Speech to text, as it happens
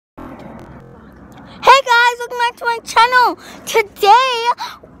welcome back to my channel. Today,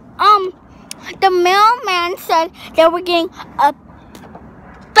 the mailman said that we're getting a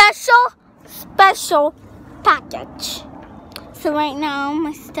special package. So right now,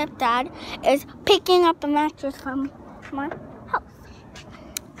 my stepdad is picking up a mattress from my house.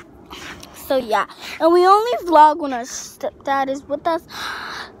 So yeah, and we only vlog when our stepdad is with us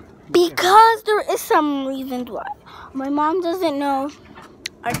because there is some reasons why. My mom doesn't know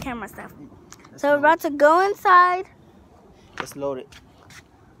our camera stuff. So we're about to go inside. It's loaded.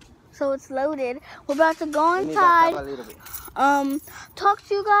 So it's loaded. We're about to go inside, talk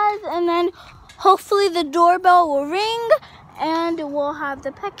to you guys, and then hopefully the doorbell will ring and we'll have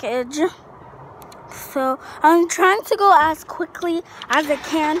the package. So I'm trying to go as quickly as I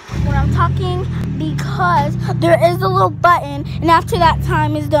can when I'm talking because there is a little button, and after that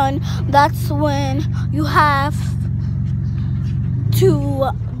time is done, that's when you have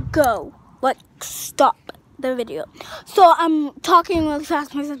to go, like stop the video. So I'm talking really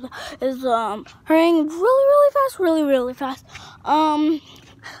fast. My sister is hurrying really fast.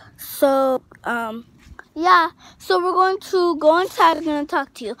 Yeah, so we're going to go inside. I'm going to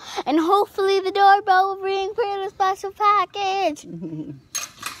talk to you, and hopefully the doorbell will ring for the special package.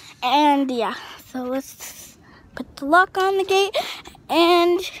 And yeah, so let's put the lock on the gate,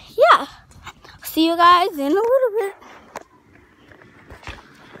 and yeah, see you guys in a little bit.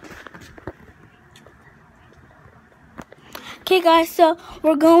 Okay guys, so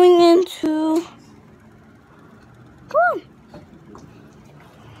we're going into,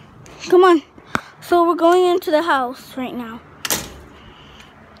 come on. So we're going into the house right now.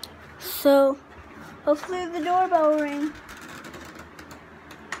 So hopefully the doorbell will ring.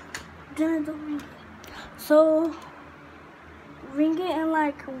 So ring it in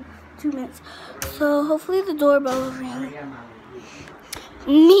like 2 minutes. So hopefully the doorbell will ring.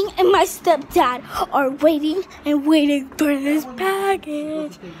 Me and my stepdad are waiting for this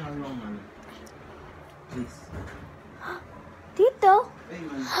package. Tito,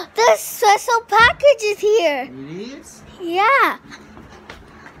 the special package is here. It is? Yeah.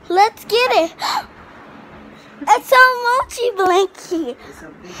 Let's get it. It's a mochi blankie. It's a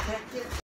big package.